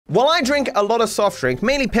While I drink a lot of soft drink,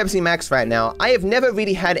 mainly Pepsi Max right now, I have never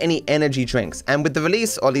really had any energy drinks. And with the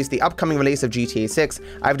release, or at least the upcoming release of GTA 6,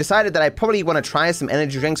 I've decided that I probably want to try some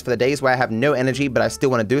energy drinks for the days where I have no energy, but I still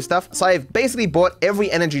want to do stuff. So I've basically bought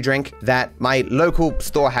every energy drink that my local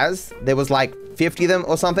store has. There was like 50 of them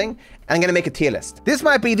or something, and I'm gonna make a tier list. This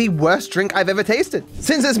might be the worst drink I've ever tasted.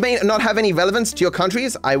 Since this may not have any relevance to your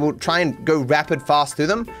countries, I will try and go rapid fast through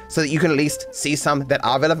them so that you can at least see some that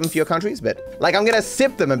are relevant for your countries. But like, I'm gonna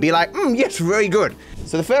sip them and be like, yes, very good.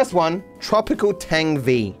 So the first one, Tropical Tang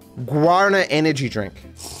V, guarana energy drink.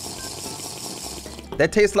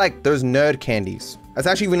 That tastes like those nerd candies. That's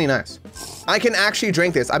actually really nice. I can actually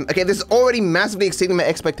drink this. Okay, this is already massively exceeding my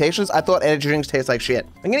expectations. I thought energy drinks taste like shit.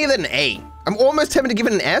 I'm gonna give it an A. I'm almost tempted to give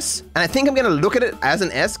it an S, and I think I'm gonna look at it as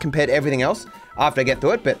an S compared to everything else after I get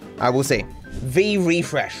through it, but I will see. V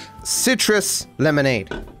Refresh. Citrus Lemonade.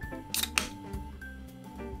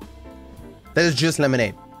 That is just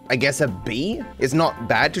lemonade. I guess a B is not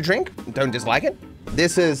bad to drink. Don't dislike it.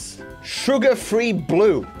 This is Sugar-Free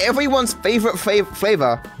Blue. Everyone's favorite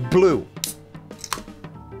flavor, blue.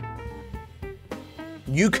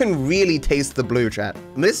 You can really taste the blue, chat.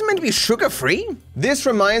 This is meant to be sugar-free? This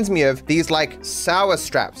reminds me of these like sour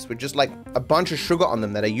straps with just like a bunch of sugar on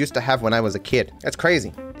them that I used to have when I was a kid. That's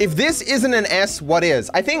crazy. If this isn't an S, what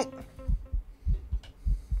is? I think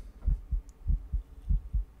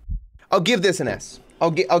I'll give this an S.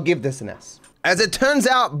 I'll give this an S. As it turns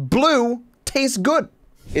out, blue tastes good.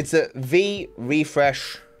 It's a V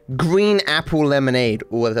Refresh Green Apple Lemonade.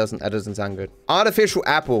 Oh, that doesn't sound good. Artificial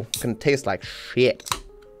apple can taste like shit.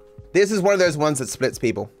 This is one of those ones that splits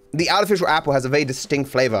people. The artificial apple has a very distinct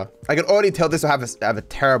flavor. I can already tell this will have a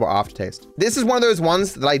terrible aftertaste. This is one of those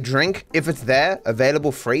ones that I drink if it's there,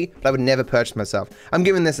 available free, but I would never purchase myself. I'm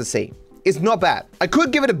giving this a C. It's not bad. I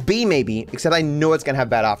could give it a B maybe, except I know it's gonna have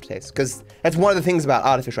bad aftertaste, because that's one of the things about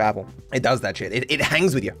artificial apple. It does that shit. It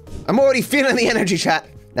hangs with you. I'm already feeling the energy, chat.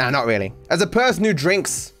 Nah, not really. As a person who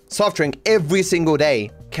drinks soft drink every single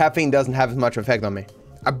day, caffeine doesn't have as much effect on me.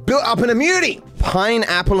 I built up an immunity.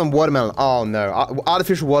 Pineapple and watermelon. Oh no,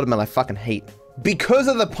 artificial watermelon I fucking hate. Because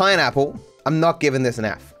of the pineapple, I'm not giving this an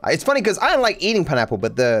F. It's funny because I don't like eating pineapple,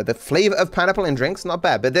 but the flavor of pineapple in drinks, not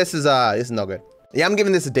bad. But this is not good. Yeah, I'm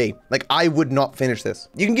giving this a D. Like, I would not finish this.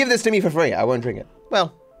 You can give this to me for free. I won't drink it.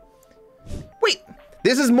 Well, wait.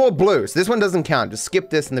 This is more blue, so this one doesn't count. Just skip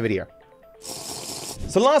this in the video.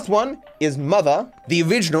 So last one is Mother, the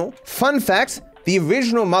original. Fun fact, the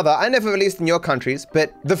original Mother, I never released in your countries,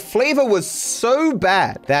 but the flavor was so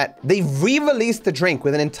bad that they re-released the drink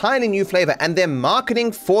with an entirely new flavor, and their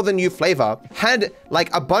marketing for the new flavor had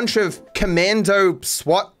like a bunch of commando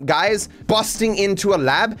SWAT guys busting into a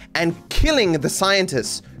lab and killing the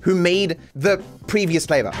scientists who made the previous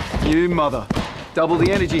flavor. New Mother, double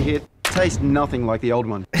the energy hit, tastes nothing like the old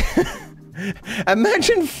one.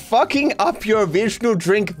 Imagine fucking up your original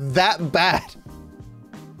drink that bad.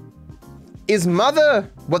 Is Mother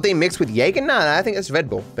what they mix with Jaeger? Nah, I think it's Red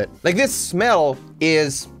Bull. But like, this smell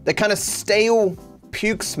is the kind of stale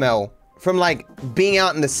puke smell from like being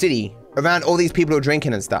out in the city around all these people who are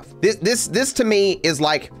drinking and stuff. This to me is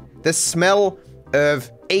like the smell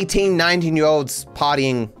of 18, 19-year-olds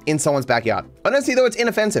partying in someone's backyard. Honestly though, it's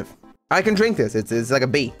inoffensive. I can drink this. It's like a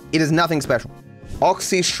B. It is nothing special.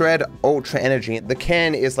 Oxy Shred Ultra Energy. The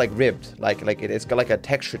can is like ribbed, like it's got like a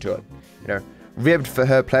texture to it, you know, ribbed for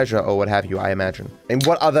her pleasure or what have you, I imagine. And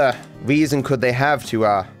what other reason could they have to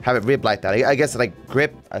have it ribbed like that? I guess like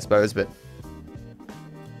grip, I suppose, but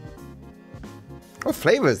what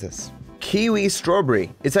flavor is this? Kiwi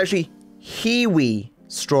Strawberry. It's actually Hiwi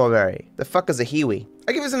Strawberry. The fuck is a Hiwi?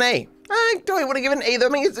 I give this an A. I don't want to give it an A though. I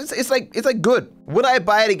mean, it's like good. Would I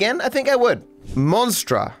buy it again? I think I would.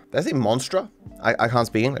 Monstra. Did I say Monstra? I can't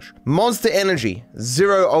speak English. Monster Energy,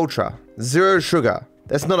 Zero Ultra, Zero Sugar.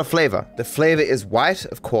 That's not a flavor. The flavor is white,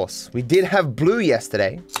 of course. We did have blue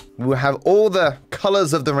yesterday. We will have all the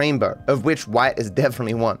colors of the rainbow, of which white is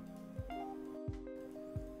definitely one.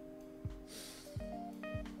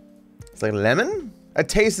 It's like lemon? A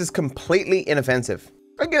taste is completely inoffensive.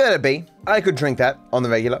 I'd give that a B. I could drink that on the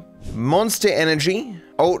regular. Monster Energy,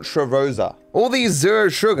 Ultra Rosa. All these zero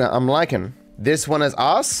sugar I'm liking. This one is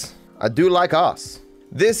arse. I do like arse.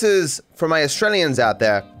 This is, for my Australians out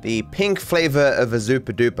there, the pink flavor of a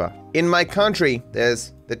Zupa Duper. In my country,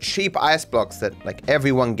 there's the cheap ice blocks that like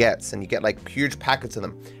everyone gets, and you get like huge packets of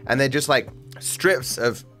them. And they're just like strips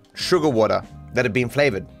of sugar water that have been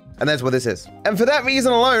flavored. And that's what this is. And for that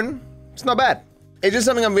reason alone, it's not bad. It's just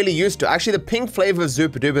something I'm really used to. Actually, the pink flavor of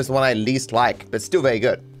Zupa Duper is the one I least like, but still very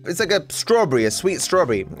good. It's like a strawberry, a sweet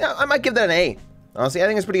strawberry. Yeah, I might give that an A. Honestly, I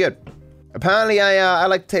think it's pretty good. Apparently, I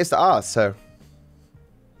like to taste the arse, so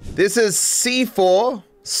This is C4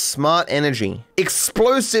 Smart Energy.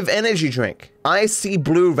 Explosive energy drink. Icy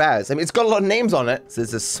Blue Raz. I mean, it's got a lot of names on it. So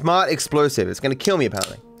it's a smart explosive. It's gonna kill me,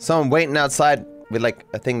 apparently. Someone waiting outside with like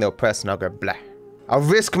a thing they'll press and I'll go blah. I'll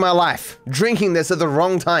risk my life drinking this at the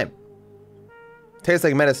wrong time. Tastes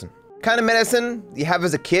like medicine. Kind of medicine you have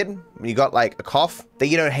as a kid when you got like a cough that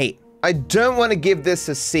you don't hate. I don't want to give this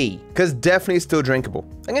a C, because definitely still drinkable.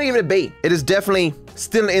 I'm gonna give it a B. It is definitely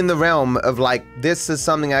still in the realm of like, this is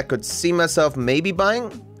something I could see myself maybe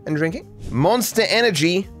buying and drinking. Monster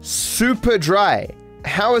Energy Super Dry.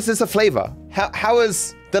 How is this a flavor? How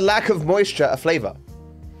is the lack of moisture a flavor?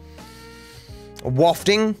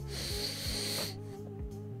 Wafting.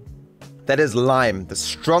 That is lime, the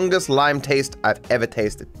strongest lime taste I've ever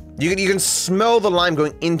tasted. You can smell the lime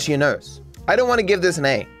going into your nose. I don't want to give this an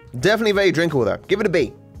A. Definitely very drinkable though. Give it a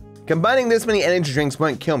B. Combining this many energy drinks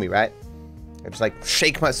won't kill me, right? I just like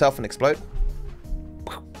shake myself and explode.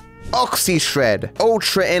 Oxy Shred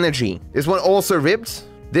Ultra Energy. This one also ribbed.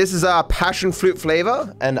 This is our passion fruit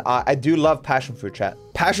flavor, and I do love passion fruit, chat.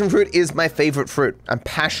 Passion fruit is my favorite fruit. I'm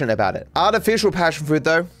passionate about it. Artificial passion fruit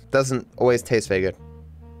though doesn't always taste very good.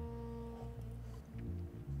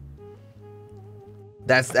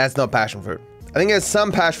 That's not passion fruit. I think there's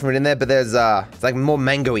some passion fruit in there, but there's it's like more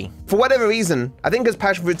mango-y. For whatever reason, I think because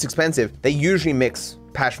passion fruit's expensive, they usually mix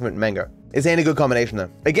passion fruit and mango. It's ain't a good combination though.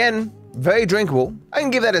 Again, very drinkable. I can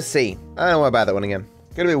give that a C. I don't know about that one again.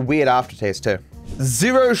 Got a bit weird aftertaste too.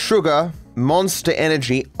 Zero Sugar Monster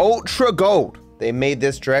Energy Ultra Gold. They made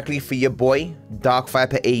this directly for your boy, Dark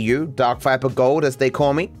Viper AU, Dark Viper Gold as they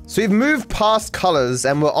call me. So we've moved past colors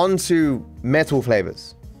and we're on to metal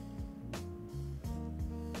flavors.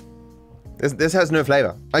 This has no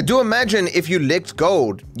flavor. I do imagine if you licked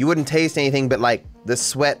gold, you wouldn't taste anything but like the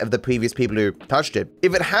sweat of the previous people who touched it.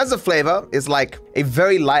 If it has a flavor, it's like a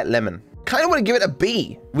very light lemon. Kind of want to give it a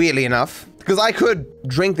B, weirdly enough, because I could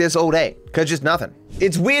drink this all day, because just nothing.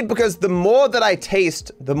 It's weird because the more that I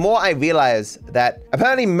taste, the more I realize that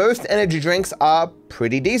apparently most energy drinks are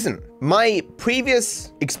pretty decent. My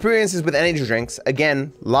previous experiences with energy drinks,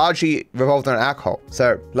 again, largely revolved around alcohol.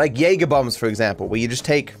 So like Jaeger bombs, for example, where you just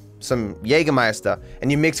take some Jägermeister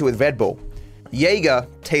and you mix it with Red Bull. Jaeger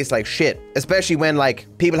tastes like shit, especially when like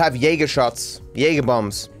people have Jaeger shots, Jaeger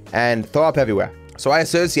bombs, and throw up everywhere. So I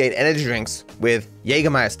associate energy drinks with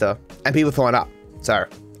Jägermeister and people throwing up. So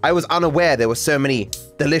I was unaware there were so many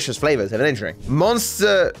delicious flavors of energy drink.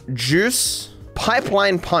 Monster Juice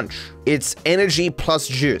Pipeline Punch. It's energy plus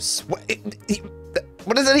juice.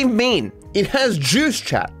 What does that even mean? It has juice,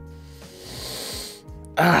 chat.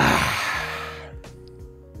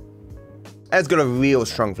 It's got a real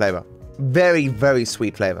strong flavor. Very, very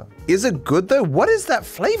sweet flavor. Is it good though? What is that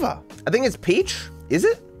flavor? I think it's peach. Is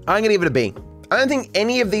it? I'm gonna give it a B. I don't think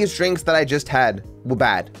any of these drinks that I just had were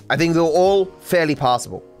bad. I think they're all fairly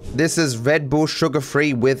passable. This is Red Bull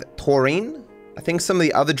sugar-free with taurine. I think some of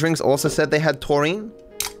the other drinks also said they had taurine.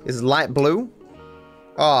 This is light blue.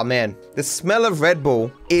 Oh man, the smell of Red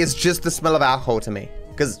Bull is just the smell of alcohol to me.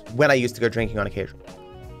 Because when I used to go drinking on occasion.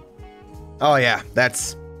 Oh yeah,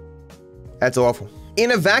 that's awful.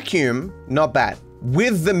 In a vacuum, not bad.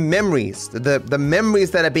 With the memories, the memories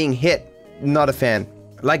that are being hit, not a fan.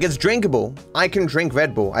 Like, it's drinkable. I can drink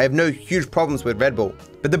Red Bull. I have no huge problems with Red Bull.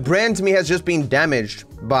 But the brand to me has just been damaged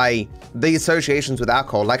by the associations with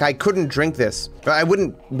alcohol. Like, I couldn't drink this. I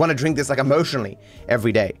wouldn't want to drink this like emotionally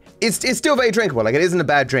every day. It's still very drinkable. Like, it isn't a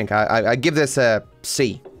bad drink. I give this a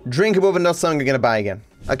C. Drinkable, but not something you're gonna buy again.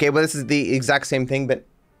 Okay, well, this is the exact same thing, but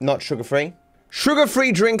not sugar-free.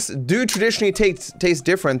 Sugar-free drinks do traditionally taste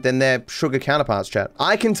different than their sugar counterparts, chat.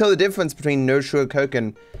 I can tell the difference between no sugar Coke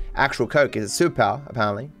and actual Coke. It's a superpower,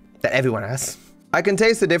 apparently, that everyone has. I can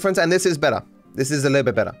taste the difference, and this is better. This is a little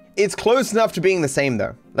bit better. It's close enough to being the same,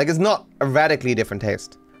 though. Like, it's not a radically different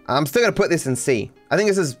taste. I'm still gonna put this in C. I think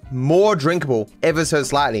this is more drinkable ever so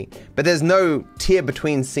slightly, but there's no tier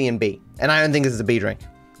between C and B. And I don't think this is a B drink.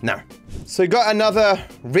 No. So we got another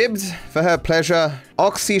ribbed for her pleasure.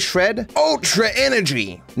 Oxy Shred. Ultra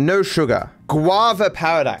Energy. No sugar. Guava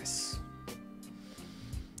Paradise.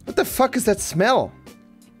 What the fuck is that smell?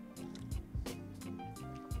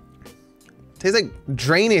 Tastes like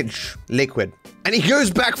drainage liquid. And he goes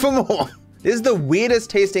back for more. This is the weirdest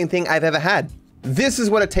tasting thing I've ever had. This is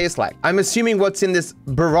what it tastes like. I'm assuming what's in this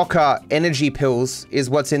Barocca energy pills is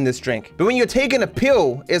what's in this drink. But when you're taking a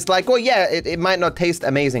pill, it's like, well, yeah, it might not taste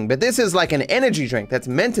amazing, but this is like an energy drink that's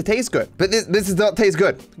meant to taste good. But this does not taste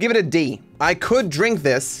good. Give it a D. I could drink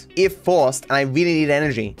this if forced and I really need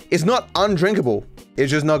energy. It's not undrinkable. It's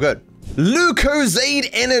just not good. Lucozade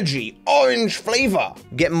Energy, orange flavor.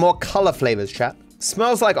 Get more color flavors, chat.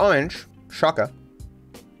 Smells like orange. Shocker.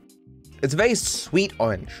 It's very sweet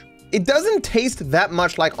orange. It doesn't taste that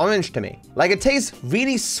much like orange to me. Like, it tastes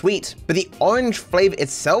really sweet, but the orange flavor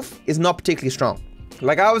itself is not particularly strong.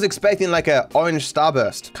 Like, I was expecting like a orange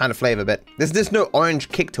starburst kind of flavor, but there's just no orange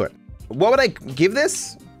kick to it. What would I give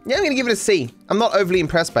this? Yeah, I'm gonna give it a C. I'm not overly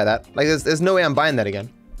impressed by that. Like, there's no way I'm buying that again.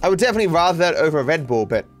 I would definitely rather that over a Red Bull,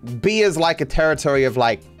 but B is like a territory of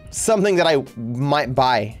like something that I might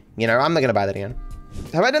buy. You know, I'm not gonna buy that again.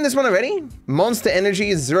 Have I done this one already? Monster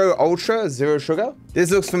Energy Zero Ultra, Zero Sugar. This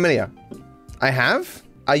looks familiar. I have?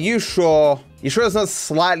 Are you sure? You sure it's not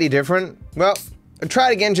slightly different? Well, I'll try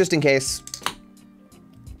it again just in case.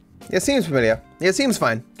 Yeah, it seems familiar. Yeah, it seems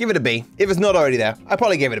fine. Give it a B. If it's not already there, I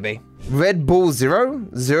probably gave it a B. Red Bull Zero,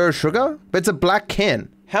 Zero Sugar, but it's a black can.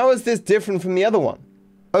 How is this different from the other one?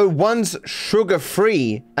 Oh, one's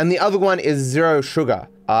sugar-free and the other one is zero sugar.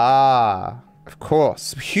 Ah, of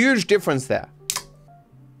course. Huge difference there.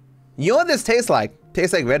 You know what this tastes like?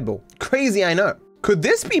 Tastes like Red Bull. Crazy, I know. Could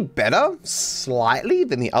this be better, slightly,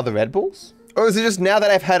 than the other Red Bulls? Or is it just now that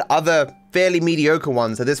I've had other fairly mediocre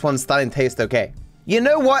ones that this one's starting to taste okay? You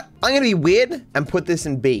know what? I'm gonna be weird and put this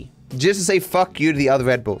in B. Just to say fuck you to the other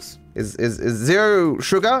Red Bulls. Is zero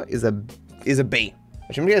sugar is a B.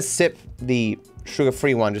 Actually, I'm gonna sip the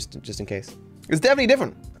sugar-free one just in case. It's definitely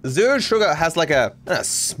different. Zero sugar has like a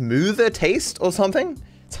smoother taste or something.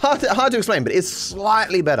 It's hard to explain, but it's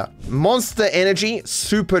slightly better. Monster Energy,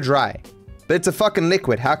 super dry. But it's a fucking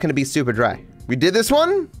liquid. How can it be super dry? We did this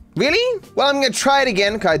one? Really? Well, I'm gonna try it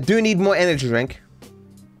again, because I do need more energy drink.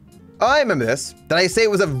 Oh, I remember this. Did I say it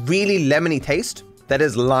was a really lemony taste? That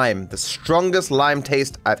is lime. The strongest lime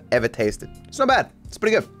taste I've ever tasted. It's not bad. It's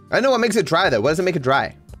pretty good. I know what makes it dry, though. What does it make it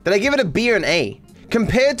dry? Did I give it a B or an A?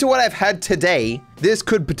 Compared to what I've had today, this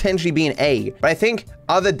could potentially be an A. But I think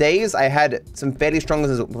other days I had some fairly strong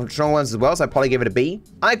ones as well, so I probably give it a B.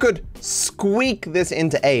 I could squeak this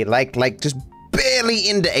into A, like just barely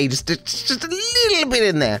into A, just a little bit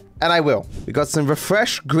in there, and I will. We got some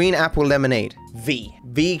Refresh Green Apple Lemonade, V.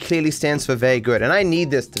 V clearly stands for very good, and I need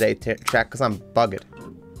this today, chat, because I'm buggered.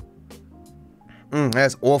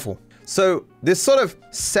 That's awful. So this sort of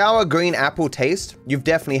sour green apple taste you've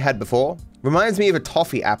definitely had before. Reminds me of a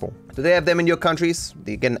toffee apple. Do they have them in your countries?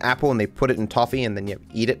 You get an apple and they put it in toffee and then you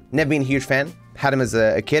eat it. Never been a huge fan. Had them as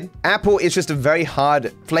a kid. Apple is just a very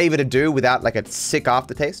hard flavor to do without like a sick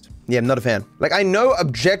aftertaste. Yeah, I'm not a fan. Like, I know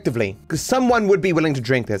objectively, because someone would be willing to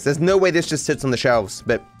drink this. There's no way this just sits on the shelves,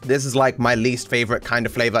 but this is like my least favorite kind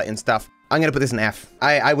of flavor in stuff. I'm gonna put this in F.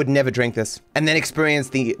 I would never drink this and then experience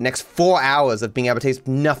the next 4 hours of being able to taste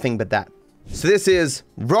nothing but that. So this is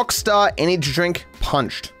Rockstar Energy Drink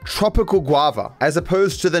Punched Tropical Guava, as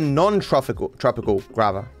opposed to the non-tropical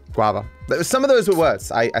guava. Some of those were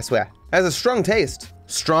words, I swear. It has a strong taste.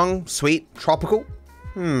 Strong, sweet, tropical.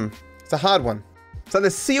 It's a hard one. It's either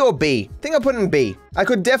C or B. I think I'll put it in B. I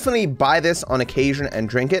could definitely buy this on occasion and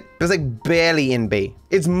drink it. It's like barely in B.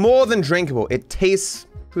 It's more than drinkable. It tastes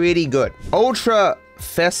pretty good. Ultra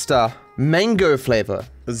Festa Mango flavor.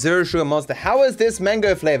 Zero sugar monster. How is this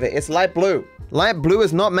mango flavor? It's light blue. Light blue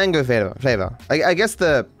is not mango flavor. I guess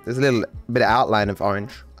there's a little bit of outline of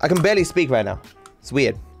orange. I can barely speak right now. It's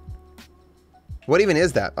weird. What even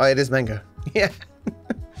is that? Oh, it is mango. Yeah.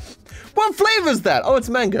 What flavor is that? Oh, it's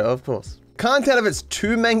mango, of course. Can't tell if it's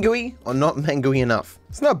too mango-y or not mango-y enough.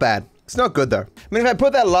 It's not bad. It's not good though. I mean, if I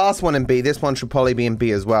put that last one in B, this one should probably be in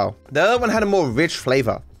B as well. The other one had a more rich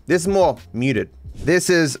flavor. This is more muted. This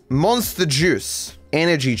is Monster Juice,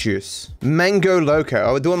 Energy Juice, Mango Loco.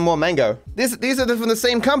 Oh, we're doing more mango. These are from the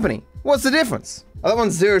same company. What's the difference? Oh, that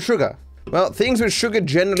one's zero sugar. Well, things with sugar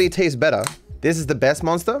generally taste better. This is the best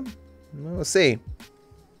Monster? Well, we'll see.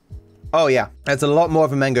 Oh yeah, it's a lot more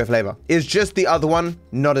of a mango flavor. It's just the other one,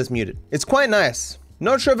 not as muted. It's quite nice.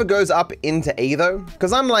 Not sure if it goes up into A though,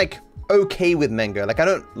 because I'm like okay with mango. Like, I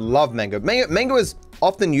don't love mango. Mango is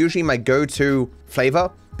often usually my go-to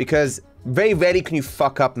flavor because very rarely can you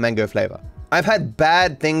fuck up mango flavor. I've had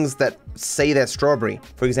bad things that say they're strawberry,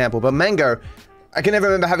 for example, but mango, I can never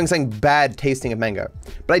remember having something bad tasting of mango.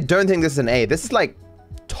 But I don't think this is an A. This is like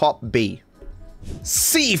top B.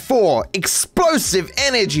 C4 Explosive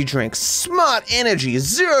Energy Drink, Smart Energy,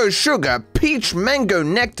 Zero Sugar, Peach Mango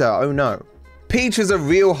Nectar. Oh no. Peach is a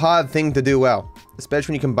real hard thing to do well,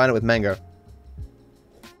 especially when you combine it with mango.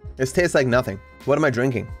 This tastes like nothing. What am I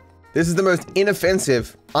drinking? This is the most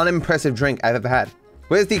inoffensive, unimpressive drink I've ever had.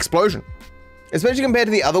 Where's the explosion? Especially compared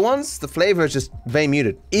to the other ones, the flavor is just very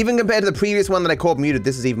muted. Even compared to the previous one that I called muted,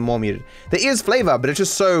 this is even more muted. There is flavor, but it's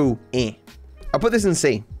just so eh. I'll put this in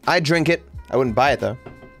C. I'd drink it. I wouldn't buy it though.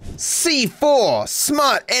 C4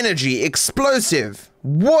 Smart Energy Explosive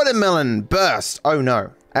Watermelon Burst. Oh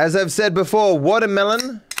no. As I've said before,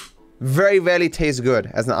 watermelon very rarely tastes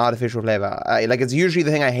good as an artificial flavor. Like it's usually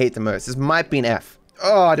the thing I hate the most. This might be an F.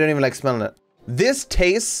 Oh, I don't even like smelling it. This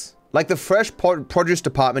tastes like the fresh produce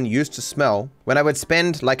department used to smell when I would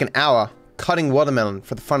spend like an hour cutting watermelon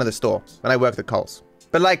for the front of the store when I worked at Coles.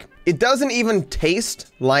 But like, it doesn't even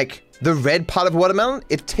taste like the red part of watermelon.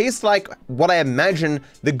 It tastes like what I imagine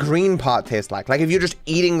the green part tastes like if you're just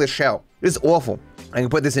eating the shell. It's awful. I can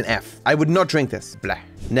put this in F. I would not drink this. Blah.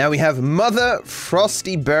 Now we have Mother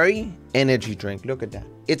Frosty Berry energy drink. Look at that.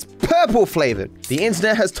 It's purple flavored. The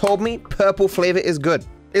internet has told me purple flavor is good.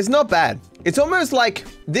 It's not bad. It's almost like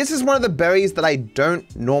this is one of the berries that I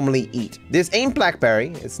don't normally eat. This ain't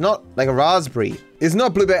blackberry. It's not like a raspberry. It's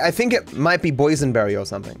not blueberry. I think it might be boysenberry or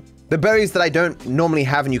something. The berries that I don't normally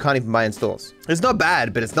have and you can't even buy in stores. It's not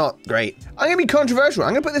bad, but it's not great. I'm gonna be controversial.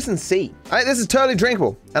 I'm gonna put this in C. This is totally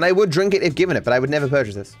drinkable, and I would drink it if given it, but I would never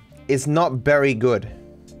purchase this. It's not very good.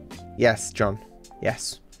 Yes, John.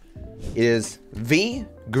 Yes. It is V,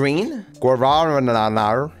 green,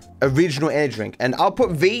 guarana, original energy drink. And I'll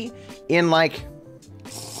put V in like,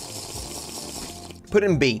 put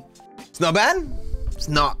in B. It's not bad. It's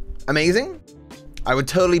not amazing. I would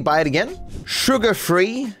totally buy it again.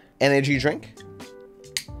 Sugar-free energy drink.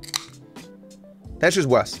 That's just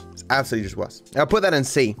worse. It's absolutely just worse. I'll put that in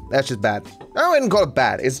C. That's just bad. I wouldn't call it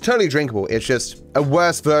bad. It's totally drinkable. It's just a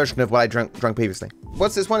worse version of what I drunk previously.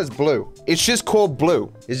 What's this one? It's blue. It's just called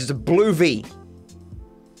blue. It's just a blue V.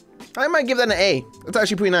 I might give that an A. That's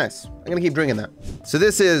actually pretty nice. I'm gonna keep drinking that. So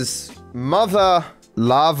this is Mother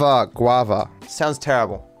Lava Guava. Sounds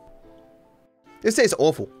terrible. This tastes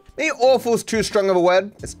awful. Maybe awful is too strong of a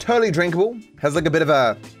word. It's totally drinkable. Has like a bit of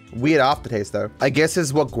a weird aftertaste though. I guess this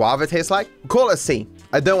is what guava tastes like. Call it a C.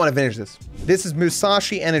 I don't want to finish this. This is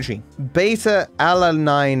Musashi Energy. Beta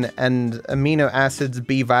alanine and amino acids,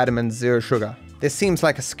 B vitamins, 0 sugar. This seems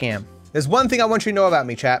like a scam. There's one thing I want you to know about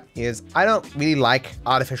me, chat, is I don't really like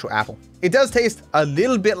artificial apple. It does taste a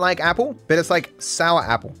little bit like apple, but it's like sour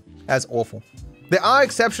apple. That's awful. There are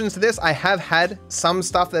exceptions to this. I have had some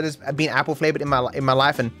stuff that has been apple flavored in my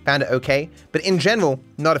life and found it okay, but in general,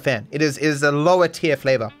 not a fan. It is a lower tier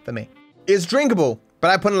flavor for me. It's drinkable, but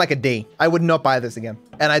I put in like a D. I would not buy this again,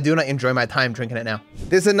 and I do not enjoy my time drinking it now.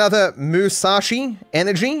 There's another Musashi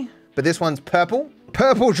Energy, but this one's purple.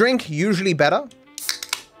 Purple drink, usually better.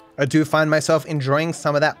 I do find myself enjoying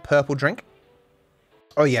some of that purple drink.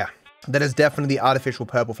 Oh yeah, that is definitely the artificial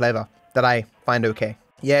purple flavor that I find okay.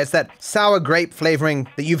 Yeah, it's that sour grape flavoring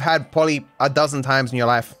that you've had probably a dozen times in your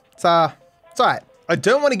life. It's all right. I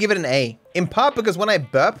don't want to give it an A, in part because when I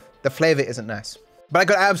burp, the flavor isn't nice. But I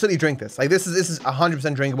could absolutely drink this. Like this is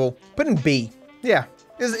 100% drinkable. Put in B. Yeah,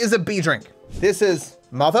 this is a B drink. This is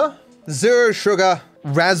Mother 0 sugar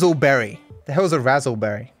razzleberry. The hell is a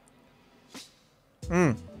razzleberry?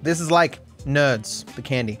 This is like Nerds, the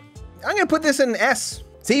candy. I'm gonna put this in S.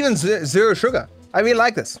 It's even 0 sugar. I really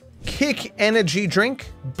like this. Kick energy drink,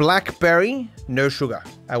 blackberry, no sugar.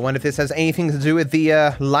 I wonder if this has anything to do with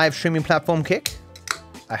the live streaming platform Kick.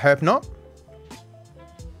 I hope not.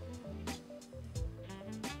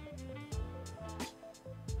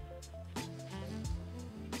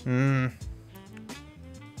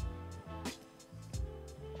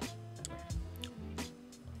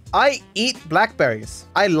 I eat blackberries.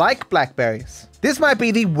 I like blackberries. This might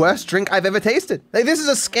be the worst drink I've ever tasted. Like, this is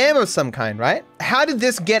a scam of some kind, right? How did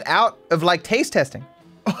this get out of like taste testing?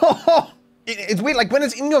 It's weird, like when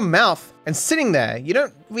it's in your mouth and sitting there, you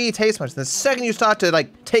don't really taste much. The second you start to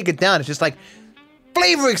like take it down, it's just like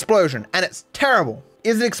flavor explosion and it's terrible.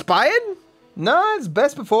 Is it expired? No, it's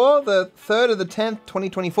best before the 3rd of the 10th,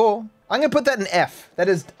 2024. I'm gonna put that in F. That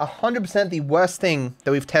is 100% the worst thing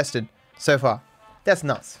that we've tested so far. That's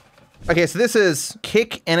nuts. Okay, so this is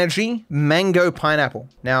Kick Energy Mango Pineapple.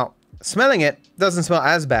 Now, smelling it doesn't smell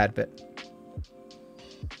as bad, but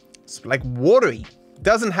it's like watery.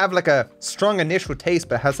 Doesn't have like a strong initial taste,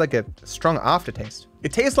 but has like a strong aftertaste.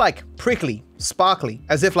 It tastes like prickly, sparkly,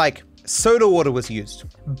 as if like soda water was used.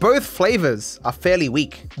 Both flavors are fairly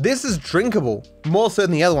weak. This is drinkable, more so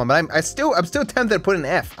than the other one, but I'm still tempted to put an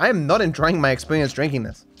F. I am not enjoying my experience drinking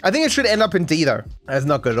this. I think it should end up in D though. That's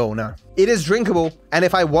not good at all, no. It is drinkable, and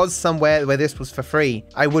if I was somewhere where this was for free,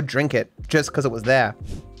 I would drink it just because it was there.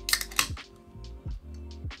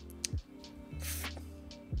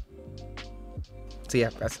 So yeah,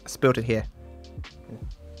 I spilled it here.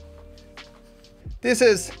 This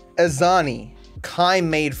is Azani Kai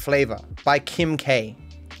Made Flavor by Kim K.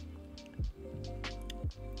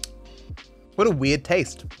 What a weird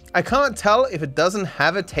taste. I can't tell if it doesn't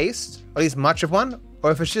have a taste, or at least much of one, or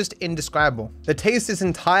if it's just indescribable. The taste is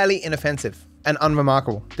entirely inoffensive. and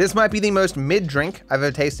unremarkable. This might be the most mid drink I've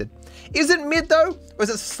ever tasted. Is it mid though, or is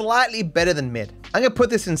it slightly better than mid? I'm gonna put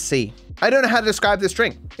this in C. I don't know how to describe this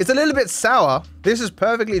drink. It's a little bit sour. This is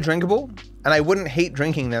perfectly drinkable, and I wouldn't hate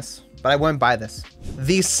drinking this, but I won't buy this.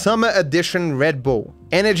 The Summer Edition Red Bull.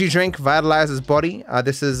 Energy drink, vitalizes body.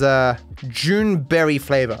 This is June berry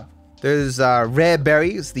flavor. There's rare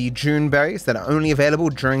berries, the June berries, that are only available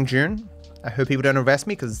during June. I hope people don't arrest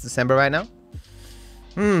me because it's December right now.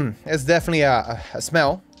 It's definitely a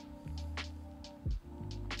smell.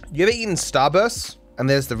 You ever eaten Starbursts? And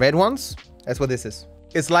there's the red ones? That's what this is.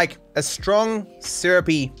 It's like a strong,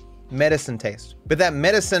 syrupy medicine taste. But that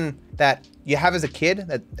medicine that you have as a kid,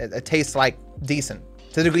 that tastes like decent.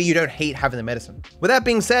 To the degree you don't hate having the medicine. With that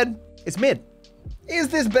being said, it's mid. Is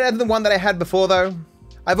this better than the one that I had before though?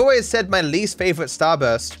 I've always said my least favorite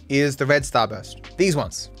Starburst is the red Starburst. These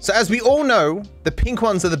ones. So as we all know, the pink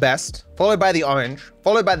ones are the best, followed by the orange,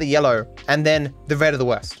 followed by the yellow, and then the red are the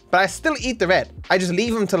worst. But I still eat the red. I just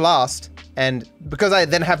leave them to last, and because I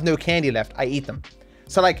then have no candy left, I eat them.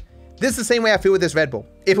 So like, this is the same way I feel with this Red Bull.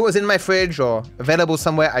 If it was in my fridge or available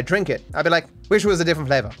somewhere, I'd drink it. I'd be like, wish it was a different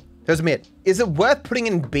flavor. Here's mid. Is it worth putting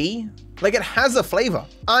in B? Like, it has a flavor.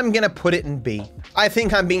 I'm gonna put it in B. I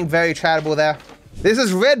think I'm being very charitable there. This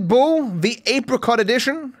is Red Bull, the Apricot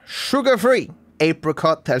Edition, sugar-free.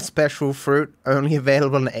 Apricot, that special fruit, only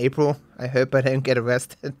available in April. I hope I don't get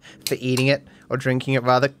arrested for eating it, or drinking it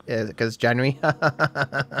rather, because January.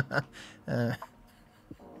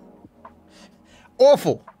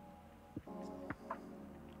 Awful.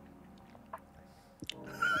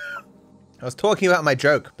 I was talking about my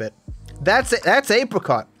joke, but that's it. That's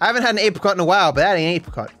apricot. I haven't had an apricot in a while, but that ain't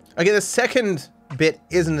apricot. Okay, the second bit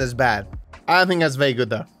isn't as bad. I don't think that's very good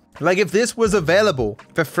though. Like, if this was available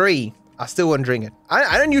for free, I still wouldn't drink it.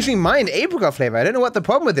 I don't usually mind apricot flavor. I don't know what the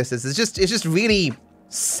problem with this is. It's just really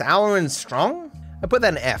sour and strong. I put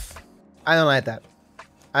that in F. I don't like that.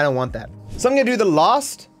 I don't want that. So I'm gonna do the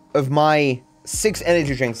last of my 6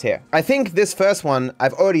 energy drinks here. I think this first one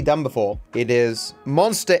I've already done before. It is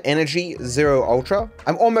Monster Energy Zero Ultra.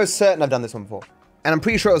 I'm almost certain I've done this one before. And I'm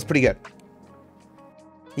pretty sure it was pretty good.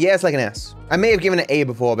 Yeah, it's like an S. I may have given it A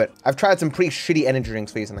before, but I've tried some pretty shitty energy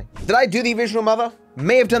drinks recently. Did I do the original mother?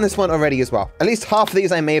 May have done this one already as well. At least half of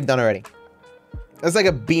these I may have done already. It's like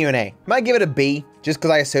a B or an A. Might give it a B, just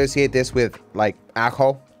because I associate this with, like,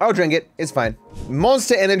 alcohol. I'll drink it. It's fine.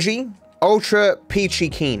 Monster Energy Ultra Peachy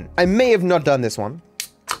Keen. I may have not done this one.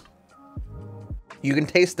 You can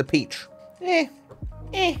taste the peach. It's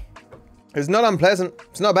not unpleasant.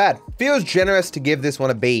 It's not bad. Feels generous to give this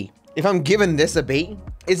one a B. If I'm giving this a B,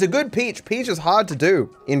 it's a good peach. Peach is hard to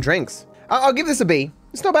do in drinks. I'll give this a B.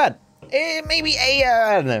 It's not bad. Maybe A,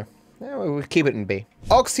 I don't know. We'll keep it in B.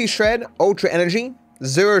 Oxy Shred Ultra Energy,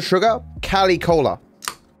 Zero Sugar, Cali Cola.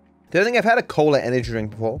 Don't think I've had a cola energy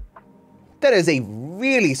drink before. That is a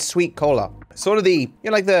really sweet cola. Sort of the, you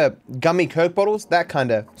know, like the gummy Coke bottles, that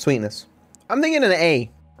kind of sweetness. I'm thinking an A.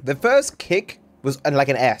 The first kick was like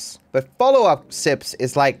an S, but follow-up sips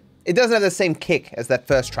is like, it doesn't have the same kick as that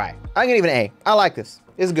first try. I'm gonna give it an A. I like this.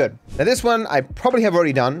 It's good. Now this one I probably have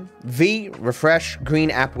already done. V Refresh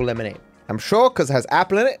Green Apple Lemonade. I'm sure because it has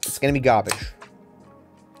apple in it, it's gonna be garbage.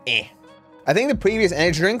 I think the previous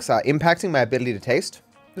energy drinks are impacting my ability to taste.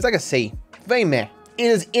 It's like a C. Very meh. It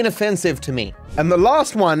is inoffensive to me. And the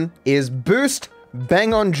last one is Boost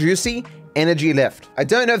Bang On Juicy Energy Lift. I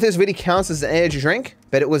don't know if this really counts as an energy drink,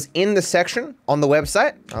 but it was in the section on the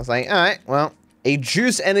website. I was like, all right, well, a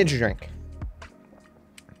juice energy drink.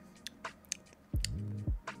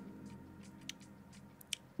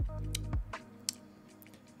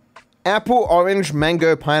 Apple, orange,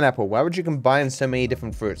 mango, pineapple. Why would you combine so many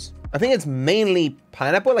different fruits? I think it's mainly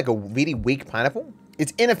pineapple, like a really weak pineapple.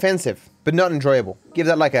 It's inoffensive, but not enjoyable. Give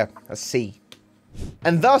that like a C.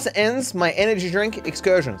 And thus ends my energy drink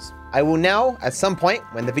excursions. I will now, at some point,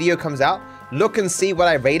 when the video comes out, look and see what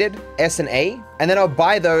I rated, S and A, and then I'll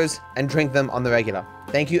buy those and drink them on the regular.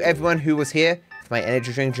 Thank you everyone who was here for my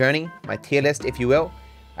energy drink journey, my tier list, if you will.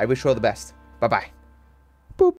 I wish you all the best. Bye-bye.